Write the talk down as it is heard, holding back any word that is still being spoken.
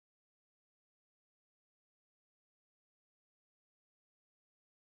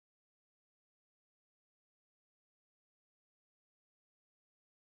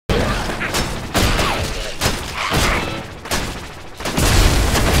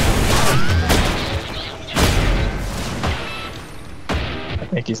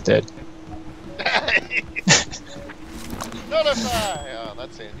think he's dead. Notify! Oh,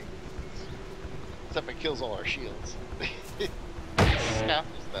 that's handy. Except it kills all our shields. Half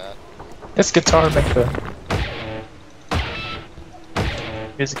is that. This guitar make the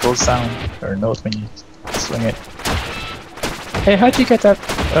musical sound or note when you swing it. Hey, how'd you get that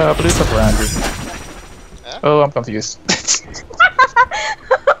blue stuff around you? Huh? Oh, I'm confused.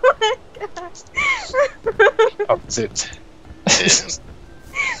 Oh my god. Opposite.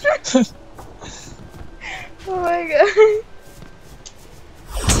 Oh my god.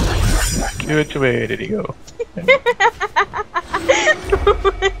 Which way did he go?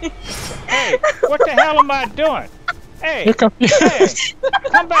 Hey, what the hell am I doing? Hey, You're confused. hey,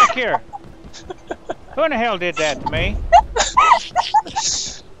 come back here. Who in the hell did that to me?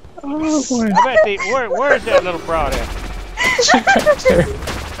 Oh boy. I bet where's that little broad at?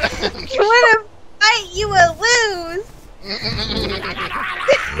 You wanna fight, you will lose!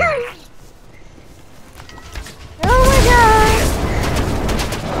 Oh my god!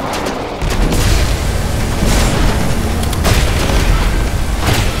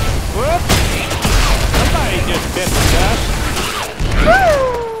 Whoops! Somebody just bit the dust. Woo!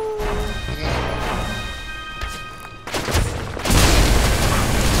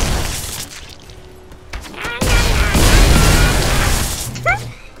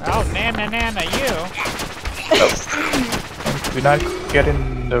 Oh, nana, you. Do not get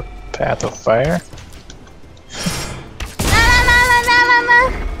in the path of fire. La.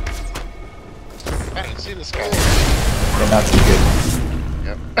 I didn't see this guy. They're not too good.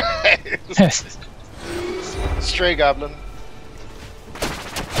 Yep. Stray goblin.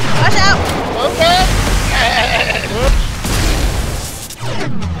 Watch out! Okay!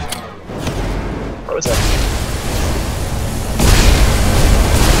 What was that?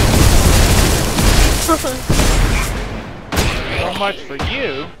 So much for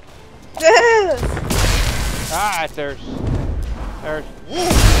you. Alright, there's. I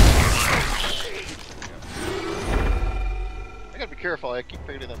gotta be careful, I keep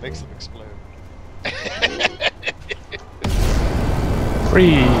figuring that makes them explode.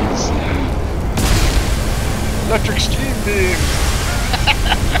 Freeze! Electric steam beam!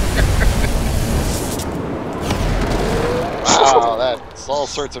 Wow, that's all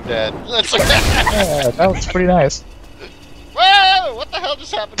sorts of dead. That's Yeah, that was pretty nice. Whoa! What the hell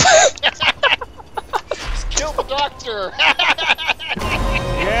just happened? Just kill the doctor!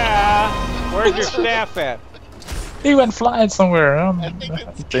 Yeah. Where's your staff at? He went flying somewhere. I think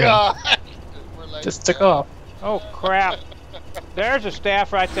it's God. We're like, Just took off. Oh crap. There's a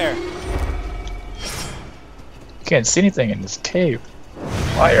staff right there. Can't see anything in this cave.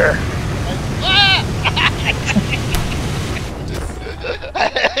 Fire!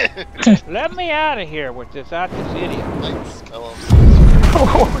 Let me out of here with this idiot. Like, smell of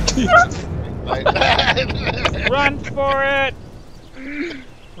Oh, Jesus. Run for it!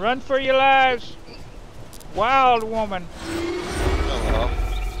 Run for your lives! Wild woman!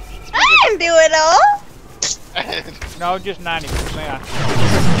 I can do it all! No, just 90%.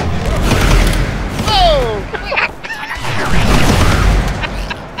 Oh!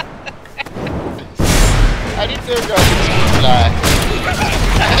 I didn't know goblins could fly.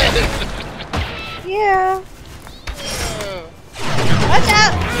 Yeah. Watch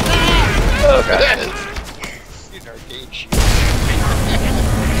out! Oh, God. An arcade shield.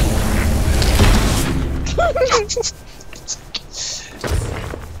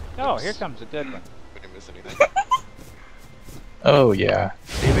 Oh, here comes a good one. Didn't miss anything. Oh, yeah.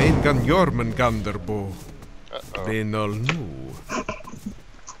 Ik weet kan Jormen Ganderbo. Uh-oh. Ben al nu.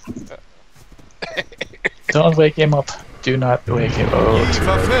 Don't wake him up. Do not wake him up. Oh, too late.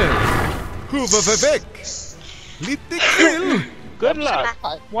 Vervel. Hoeve verwek. Liet ik wil. Good luck.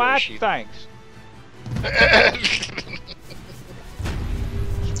 Hi, Why, sheep. thanks.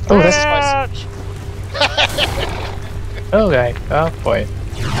 Oh, that's Ouch. Okay. Oh, boy.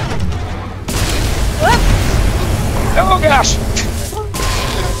 Oh, gosh!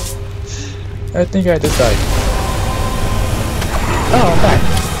 I think I just died. Oh, I'm back.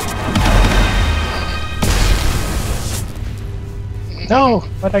 No!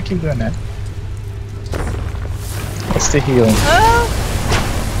 Why'd I keep doing that? What's the healing? Oh!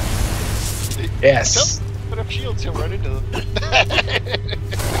 Yes! Put up shields, he'll run into them.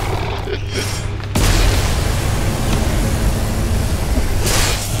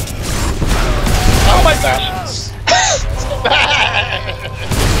 Oh my gosh!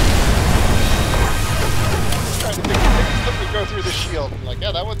 Trying to think let me go through the shield. I'm like,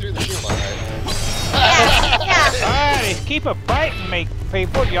 yeah, that went through the shield alright. Yeah. Alright, he's keep a biting me,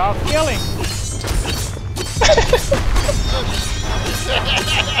 people. Y'all kill him.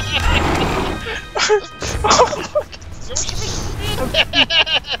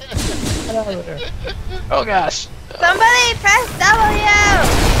 Oh gosh. Somebody press W!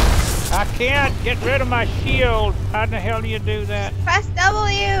 I can't get rid of my shield. How the hell do you do that? Press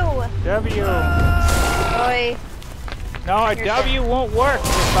W! W. Boy. No, a W won't work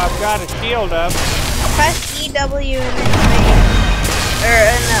if I've got a shield up. Press EW and then space. Or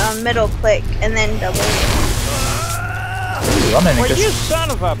in the middle click and then W. Ooh, I'm in Well, this. you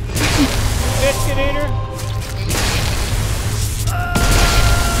son of a biscuit eater.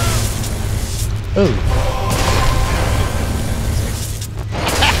 Ooh.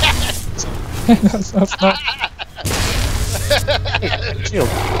 that's not. Shield.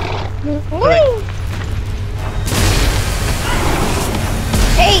 Woo!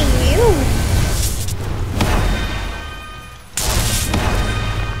 Hey, you!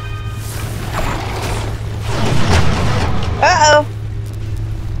 Uh-oh.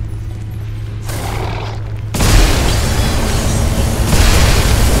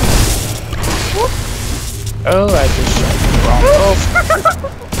 Oh, I just shot the wrong. Oh.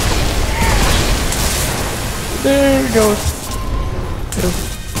 There it goes.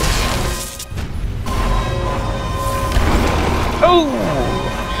 Oh!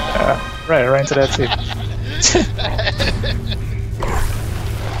 Right, I ran into that too.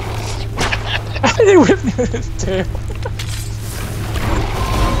 He whipped me with his tail.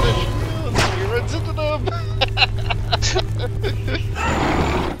 He runs into them.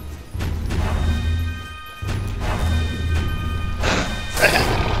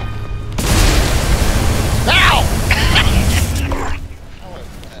 Ow!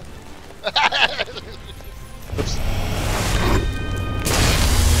 Oops.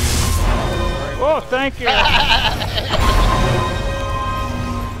 Oh, thank you.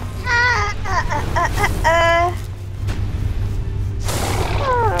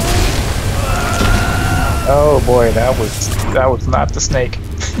 Oh boy, that was not the snake.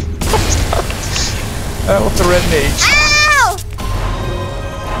 That was the red mage. Ow!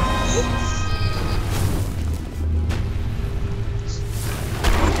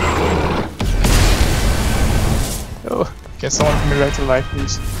 Oh, can someone bring me back to life,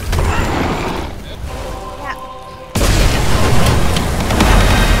 please?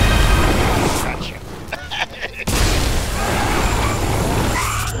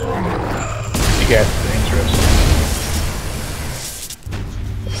 You guys are dangerous.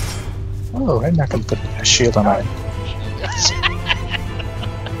 Oh, I'm not gonna put a shield on my.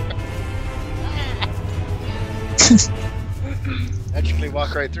 Actually,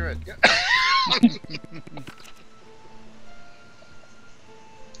 walk right through it.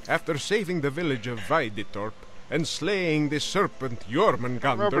 After saving the village of Viditorp and slaying the serpent I remember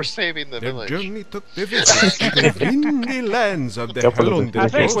Jormungandr, saving the their village. journey took the village to the windy lands of the Couple of Hellunder I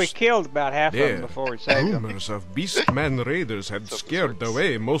think we coast. killed about half of them There, before we saved them. rumors of beastman raiders had scared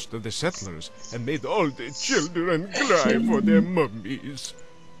away most of the settlers and made all the children cry for their mummies.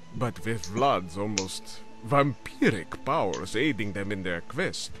 But with Vlad's almost vampiric powers aiding them in their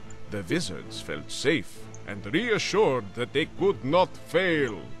quest, the wizards felt safe and reassured that they could not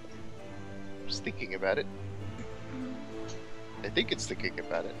fail. Just thinking about it. I think it's thinking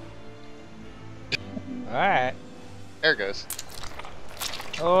about it. Alright. There it goes.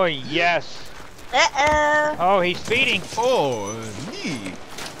 Oh, yes. Uh-oh. Oh, he's feeding. Oh, ye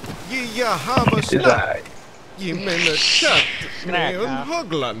have a snack. Ye men a chat, Snack, Neon huh?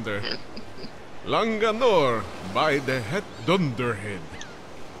 Hoglander. Langanor by the het Dunderhead.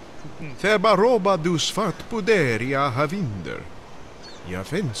 Thebaroba du svart puderia havinder.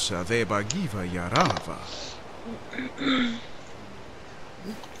 Javensa veba giva yarava.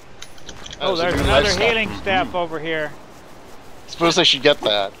 Oh, there's another healing staff over here. Suppose I should get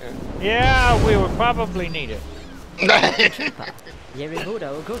that. Yeah, we would probably need it.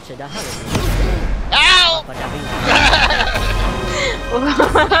 Ow!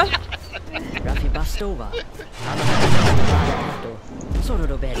 Rafi Bastova. Solo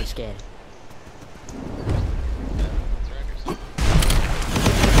do very scared.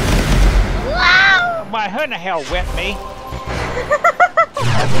 Wow! My who the hell wet me?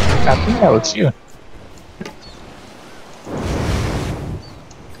 I think that was you.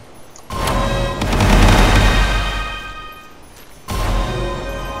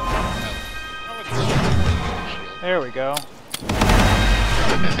 There we go.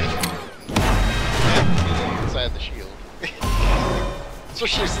 Inside the shield.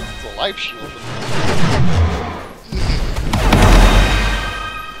 Especially since it's a life shield.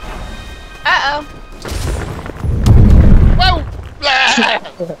 Uh-oh. Whoa!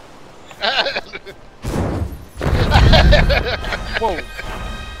 Whoa.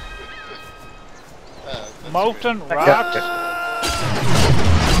 Molten I got rocks.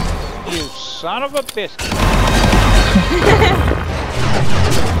 You son of a biscuit.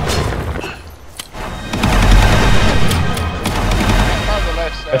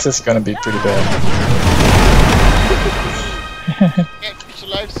 This is gonna be pretty bad. Can't reach the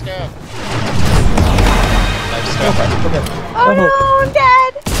life staff. Oh no, I'm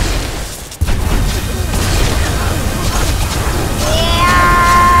dead.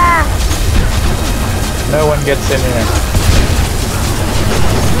 Yeah. No one gets in here.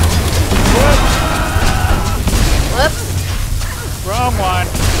 Whoops. Wrong one.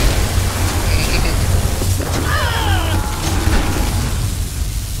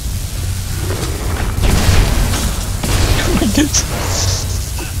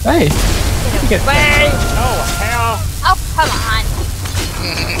 Hey! You get Bang. Oh, hell. Oh, come on.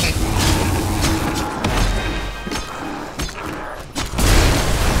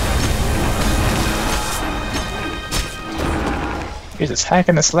 He's just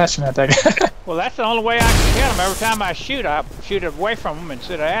hacking and slashing at that guy. Well, that's the only way I can get him. Every time I shoot away from him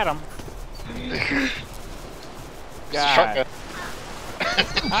instead of at him. God.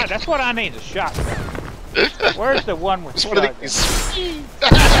 Ah, that's what I need, a shotgun. Where's the one with shotgun?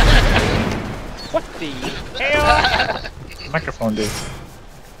 What the hell? Microphone dude.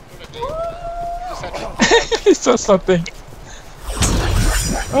 He saw something.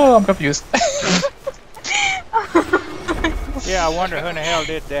 Oh, I'm confused. Yeah, I wonder who in the hell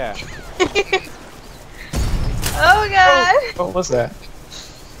did that. Oh god. What was that?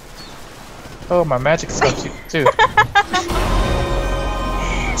 Oh, my magic stuff too.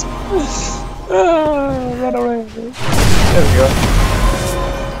 Oh, run away. There we go.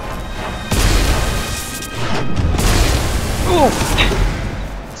 Ooh.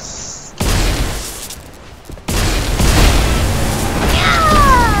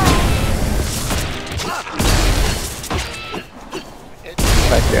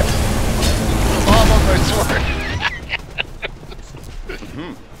 Back there. Bomb on my sword.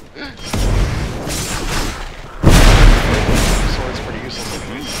 Sword's pretty useless.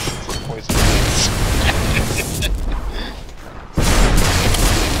 It's poison.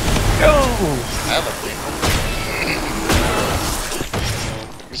 Go! I love it.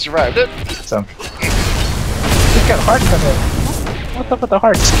 You survived it. Some. He's got hearts on it. What's up with the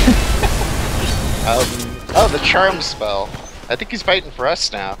hearts? Oh, the charm spell. I think he's fighting for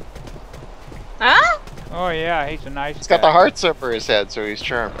us now. Huh? Oh yeah, he's a nice He's guy. got the hearts over his head, so he's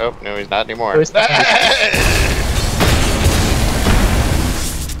charmed. Oh, no, he's not anymore. Oh, he's not.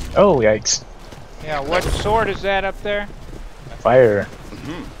 Oh, yikes. Yeah, what sword is that up there? Fire.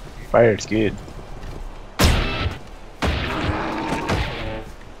 Fire is good.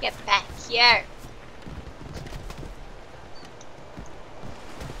 Get back here.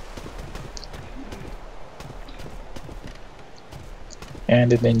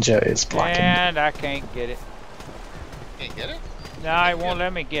 And the ninja is blocking. And I can't get it. Can't get it? No, it won't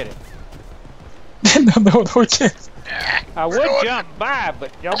let me get it. no chance. I would jump by,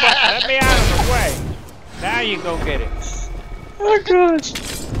 but nobody let me out of the way. Now you go get it. Oh gosh.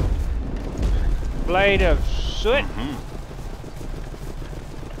 Blade of soot.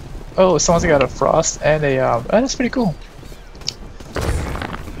 Oh, someone's got a frost and a oh, that's pretty cool.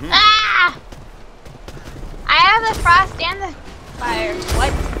 Ah! I have the frost and the fire.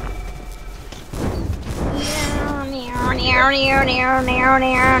 What?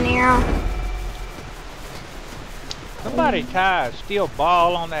 Somebody tie a steel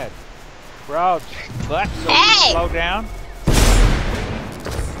ball on that broad butt so we Hey! slow down.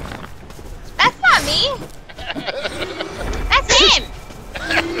 That's not me. That's him.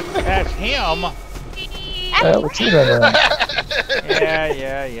 That's him. What's he running around?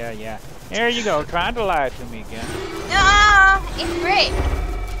 Yeah. There you go, trying to lie to me again. No, it's Rick.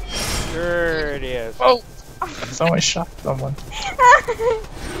 Sure it is. Oh! Someone shot someone.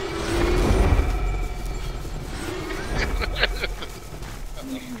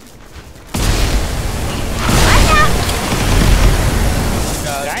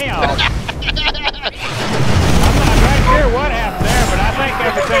 Damn. I'm not right sure what happened there, but I think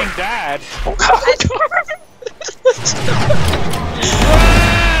everything died. Run!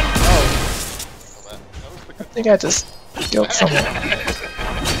 I think I just killed someone.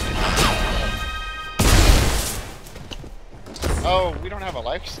 Oh, we don't have a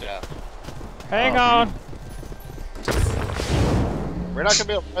life staff. Hang on. We're not gonna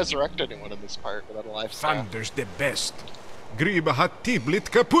be able to resurrect anyone in this part without a life staff. Thunder's the best. Griba hat tiblit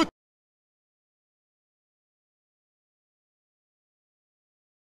kaput.